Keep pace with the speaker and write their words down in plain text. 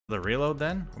The reload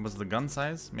then? Was the gun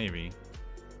size? Maybe.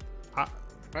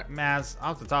 Maz,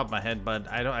 off the top of my head,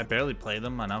 but I barely play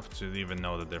them enough to even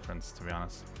know the difference, to be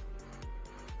honest.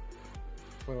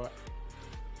 Wait, what?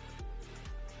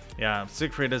 Yeah,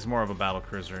 Siegfried is more of a battle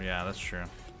cruiser. Yeah, that's true.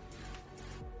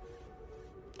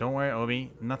 Don't worry, Obi.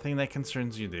 Nothing that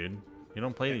concerns you, dude. You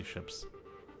don't play these ships.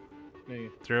 Me.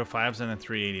 305s and a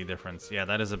 380 difference. Yeah,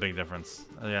 that is a big difference.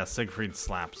 Yeah, Siegfried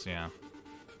slaps, yeah.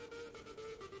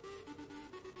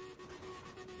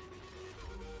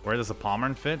 Where does a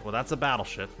Pommern fit? Well, that's a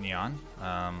battleship, Neon.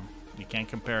 You can't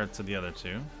compare it to the other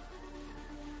two.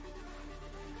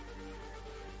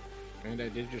 And I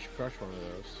did just crush one of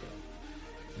those,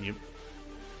 so. Yep.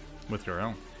 With your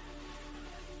own.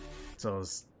 So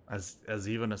as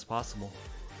even as possible.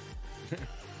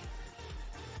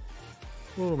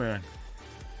 Oh man.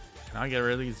 Can I get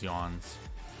rid of these yawns?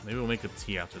 Maybe we'll make a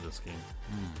tea after this game.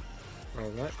 Oh,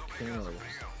 that camo is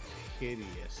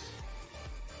hideous.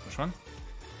 Which one?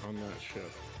 On that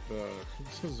ship. The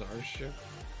Czar ship.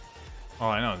 Oh,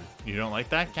 I know. You don't like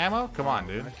that camo? Come on,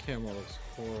 dude. That camo looks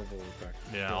horrible back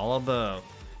then. Yeah, all of the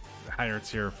higher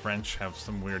tier French have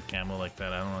some weird camo like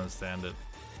that. I don't understand it.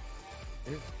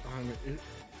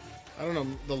 I don't know.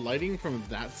 The lighting from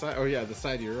that side. Oh yeah, the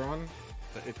side you're on.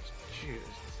 It's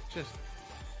just.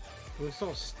 It looks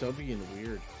all stubby and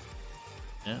weird.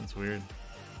 Yeah, it's weird.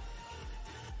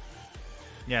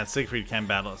 Yeah, Siegfried can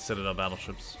battle Citadel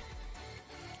battleships.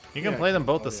 You can play them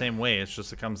both the same way. It's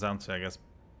just it comes down to, I guess,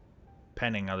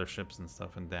 penning other ships and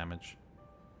stuff and damage.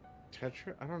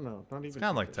 Tetris? I don't know. Not even. It's kind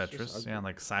of like Tetris. Yeah,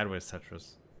 like sideways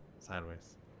Tetris.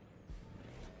 Sideways.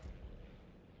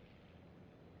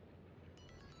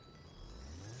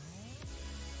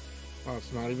 Oh,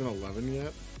 it's not even 11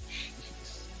 yet?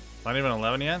 Jeez. Not even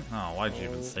 11 yet? Oh, why'd you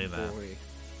even say that?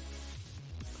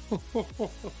 No.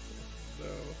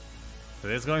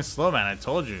 Today's going slow, man. I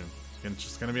told you. It's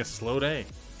just gonna be a slow day.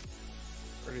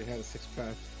 Already had a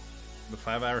 6-pack. The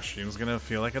 5-hour stream is gonna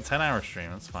feel like a 10-hour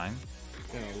stream. That's fine.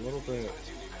 Yeah, a little bit.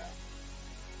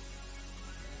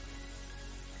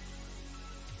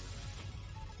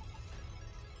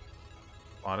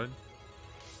 Spotted.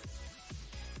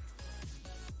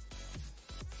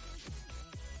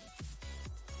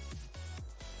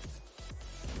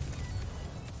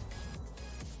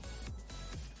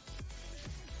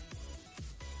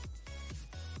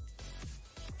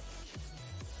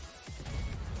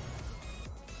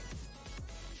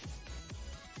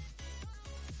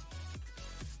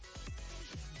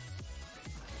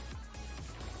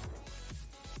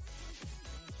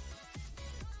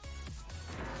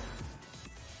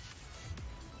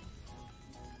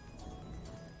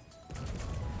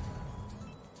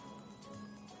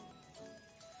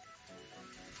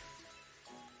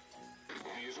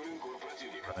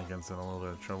 Against in a little bit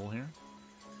of trouble here.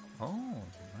 Oh,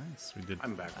 nice. We did.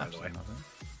 I'm back, by the way. Nothing.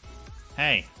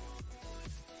 Hey,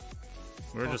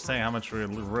 we were just saying how much we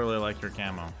really like your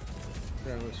camo.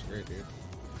 Yeah, it looks great, dude.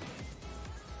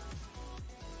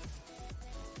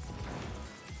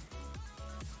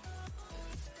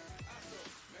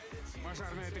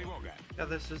 Yeah,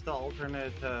 this is the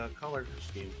alternate color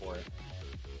scheme for it.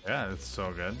 Yeah, it's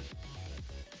so good.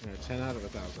 Yeah, 10 out of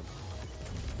 1,000.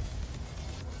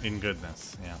 In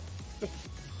goodness, yeah.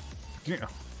 Yeah.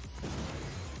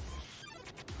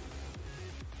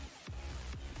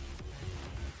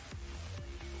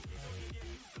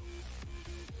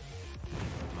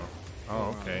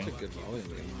 Oh, okay. That's a good volume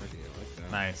game, I like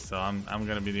that. Nice. So I'm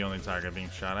gonna be the only target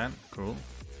being shot at. Cool.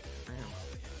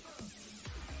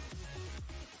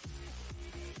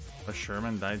 A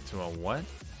Sherman died to a what?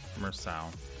 Mersau.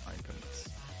 My goodness.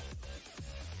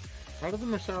 How did the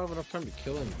Mersau have enough time to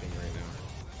kill anything right now?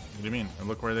 What do you mean? And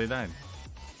look where they died.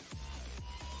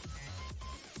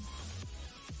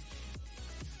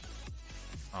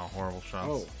 Oh, horrible shots.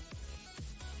 Oh.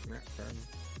 Yeah, fair enough.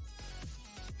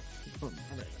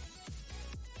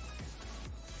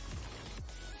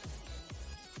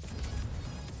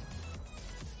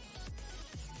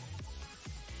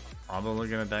 Probably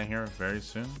gonna die here very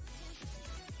soon.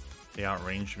 They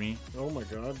outranged me. Oh my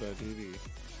god, that DD.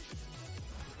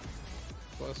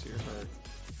 Bless your heart.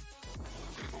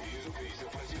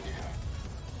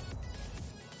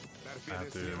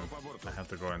 I have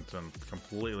to go into a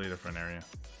completely different area.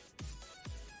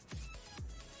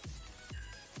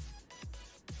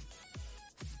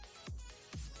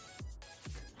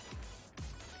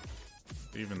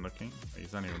 Even looking?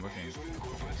 He's not even looking.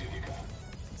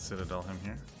 Citadel him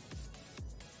here.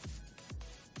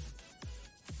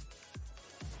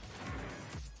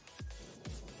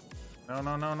 No,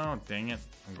 no, no, no. Dang it.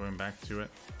 I'm going back to it.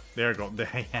 There go.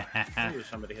 I knew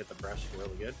somebody hit the breast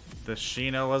really good. The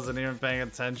Sheena wasn't even paying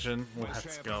attention.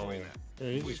 Let's go. Yeah,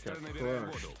 he just got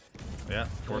crushed. Yeah,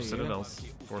 4 citadels.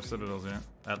 4 citadels, yeah.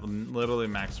 At literally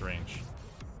max range.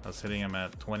 I was hitting him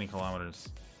at 20 kilometers.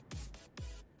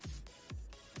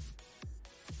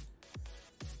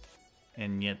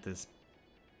 And yet this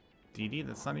DD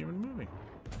that's not even moving.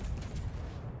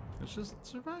 It's just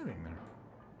surviving there.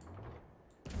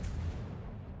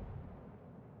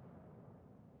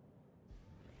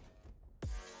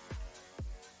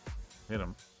 Hit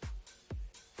him.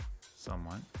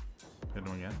 Somewhat. Hit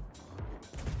him again.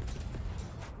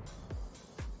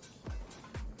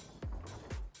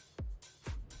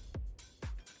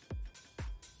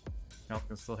 Help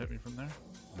can still hit me from there?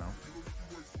 No.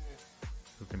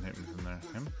 Who can hit me from there?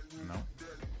 Him? No.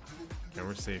 Okay,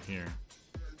 we're safe here.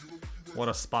 What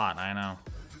a spot, I know.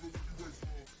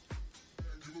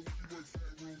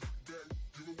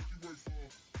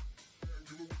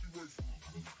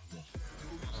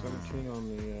 17 on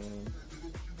the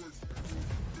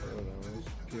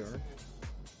PR.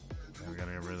 Yeah, we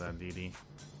gotta get rid of that DD.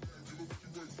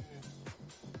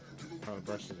 Oh, the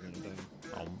breast is gonna die.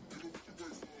 Oh.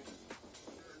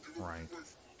 Right.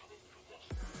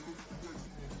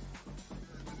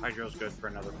 Hydro's good for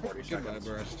another 40 Goodbye, seconds.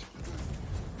 breast.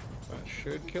 That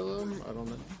should kill him. I don't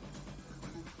know.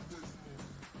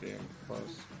 Damn,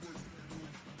 close.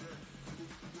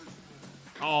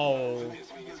 Oh.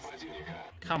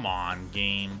 Come on,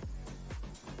 game.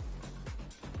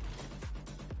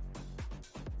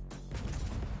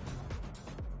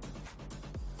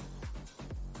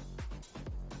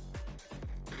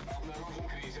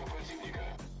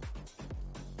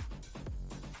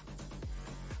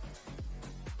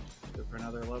 Good for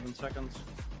another 11 seconds.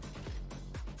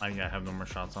 I have no more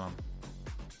shots on him.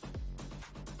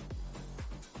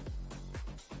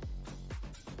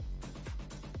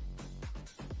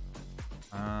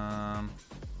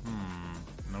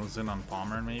 Nose in on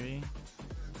Palmer, maybe?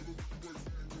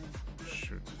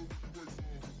 Shoot.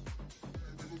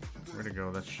 Where to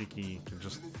go? That Shiki can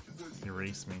just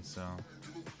erase me, so...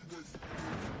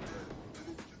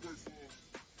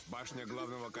 Башня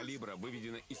главного калибра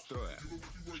выведена из строя.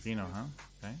 Shino, huh?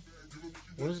 Okay.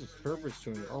 What is this Herbert's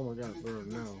doing? Oh my god, bro,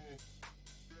 no.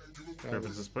 That Herbert's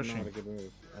was is pushing. Not a good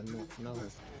move. I know, no.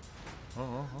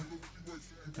 Oh.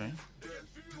 Okay.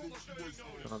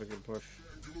 Not a good push.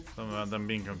 Some of them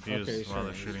being confused Okay, while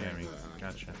they're sorry, shooting at me. sorry.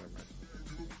 Gotcha. Never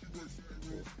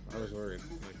mind. I was worried.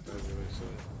 Like, that was really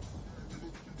silly.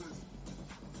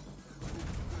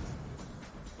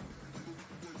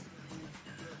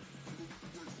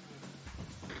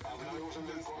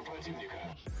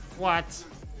 What?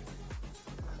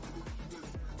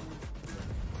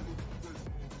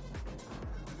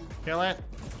 Kill it.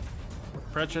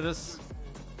 Prejudice.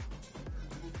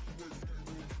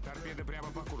 Торпеды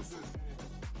прямо по курсу.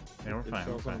 Yeah, we're Good fine.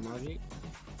 We're shots on fine. Magi.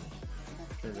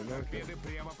 Turn it back. Торпеды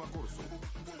прямо по курсу.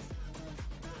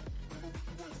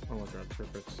 Oh my god,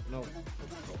 Turpits. No.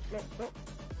 No.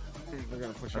 They're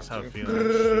gonna push That's up how it too.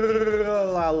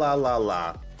 feels. La la la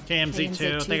la. KMZ2,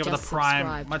 KMZ2 thank you for the just prime.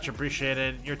 subscribed. Much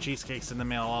appreciated. Your cheesecake's in the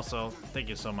mail also. Thank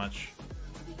you so much.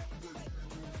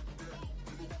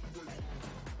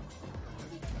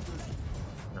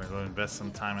 I'm gonna go invest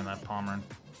some time in that Palmer.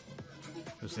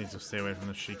 Just needs to stay away from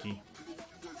the Shiki.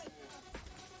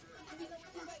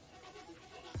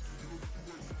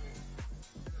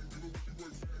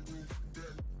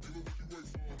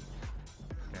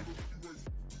 Okay.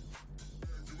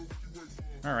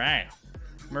 All right.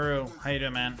 Maru, how you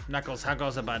doing, man? Knuckles, how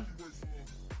goes it, bud?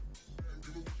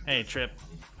 Hey, Trip.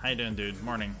 How you doing, dude?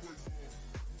 Morning.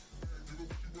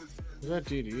 Is that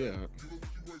DD out?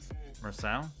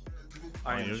 Marcel?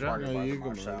 I am Yuga? smarter No, by Yuga,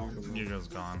 Marcel. Yuga. Yuga's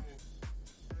gone.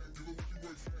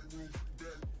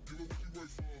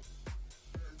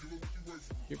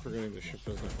 Keep forgetting the ship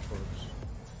doesn't have torps.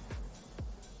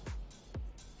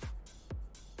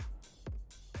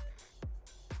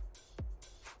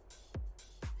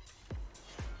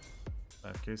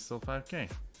 $5K still 5K.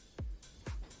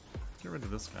 Get rid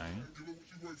of this guy.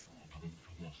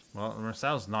 Well,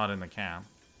 Marcel's not in the camp.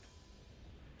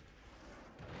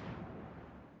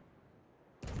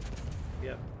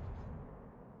 Yep.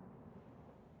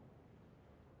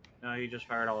 No, he just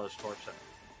fired all his torps at.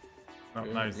 No,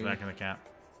 Yeah, now he's me. back in the camp.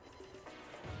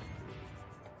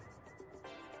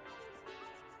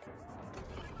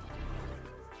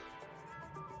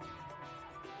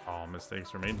 Oh,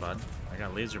 mistakes were made, bud. I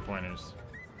got laser pointers.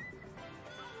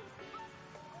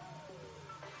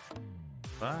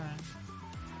 Bye.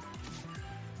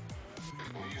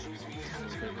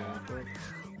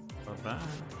 Bye-bye.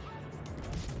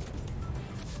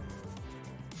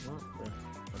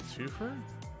 two for?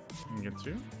 You can get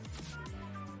two?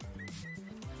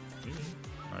 Maybe.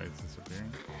 Oh, it's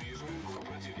disappearing.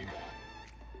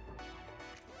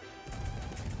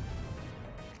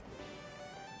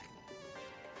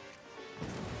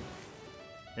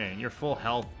 Okay, you're full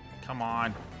health. Come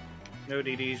on. No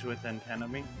DDs within 10 of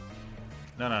me.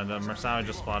 No, no, the Mersawi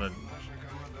just spotted.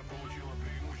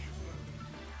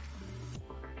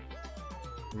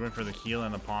 We're going for the Keel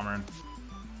and the Pommern.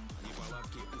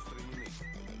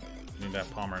 Need that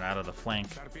Pommern out of the flank.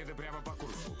 Торпеды прямо по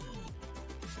курсу.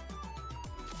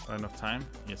 Got enough time?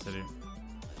 Yes, I do.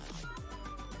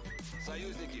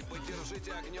 Союзники,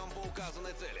 поддержите огнем по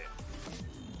указанной цели.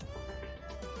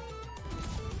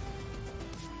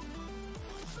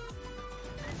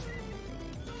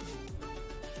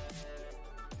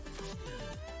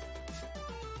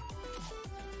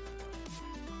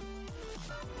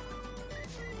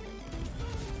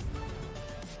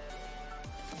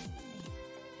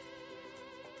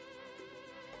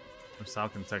 Sal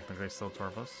can technically still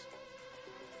torp us.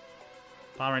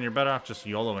 Pommern, you're better off just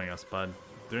YOLOing us, bud.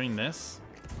 Doing this,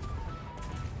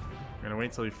 I'm gonna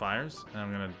wait till he fires, and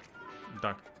I'm gonna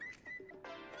duck.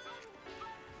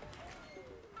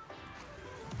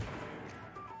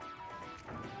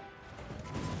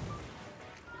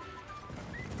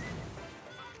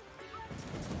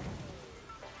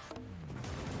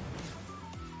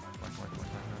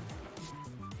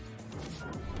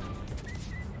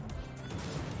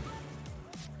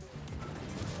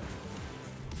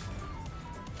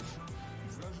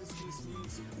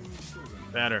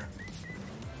 Better.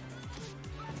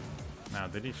 Now,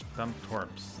 did he dump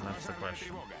torps? That's the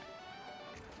question.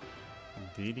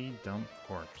 Did he dump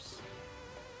torps?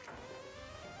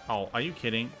 Oh, are you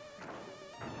kidding?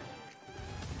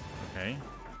 Okay.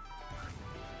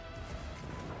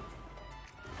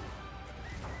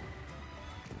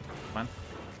 Come on.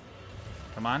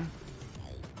 Come on.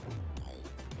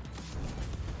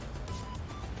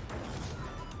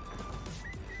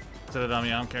 To the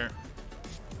dummy, I don't care.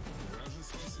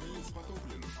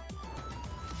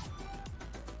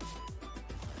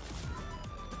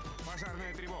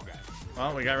 Пожарная тревога.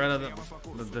 Well, we got rid of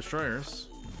the destroyers.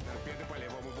 Торпеды по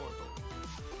левому борту.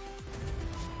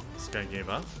 This guy gave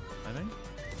up, I think.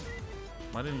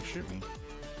 Why didn't he shoot me?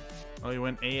 Oh, he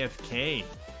went AFK.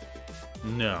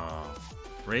 No.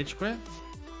 Rage quit?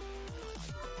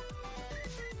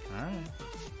 Alright.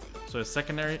 So his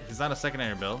secondary, he's not a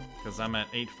secondary build, because I'm at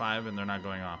 8-5 and they're not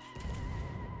going off.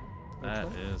 That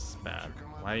is bad.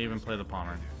 Why even play the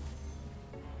Pommern?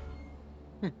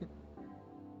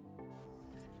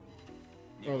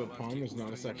 Oh, the palm is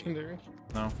not a secondary?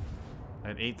 No.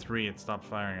 At 8-3 it stopped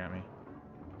firing at me.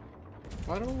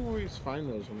 I don't always find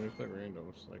those when we play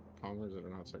randoms, like palmers that are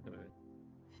not secondary.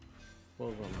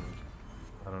 Blows my mind.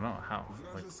 I don't know how.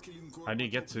 Like, how do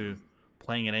you get to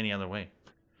playing it any other way?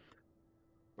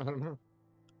 I don't know.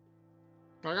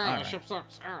 Like, Alright. the ship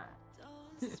sucks. Ah.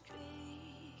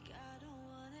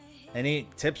 Any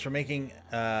tips for making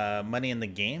money in the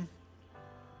game?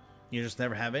 You just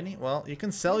never have any? Well, you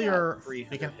can sell your...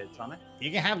 300 hits on it. You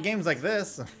can have games like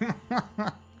this.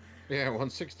 Yeah,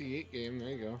 168 game, there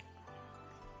you go.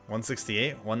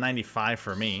 168, 195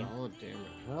 for me. Solid damage.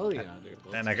 Hell yeah, dude.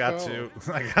 And Let's I got go.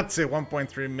 to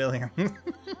 1.3 million.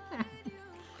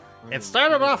 It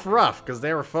started off rough because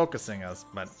they were focusing us,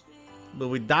 but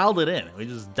we dialed it in. We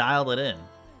just dialed it in.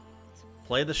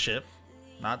 Play the ship,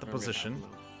 not the position.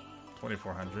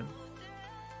 2400.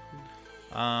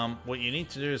 What you need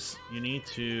to do is you need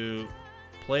to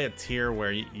play a tier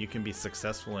where you can be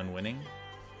successful in winning.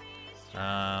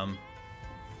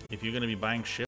 If you're going to be buying ships,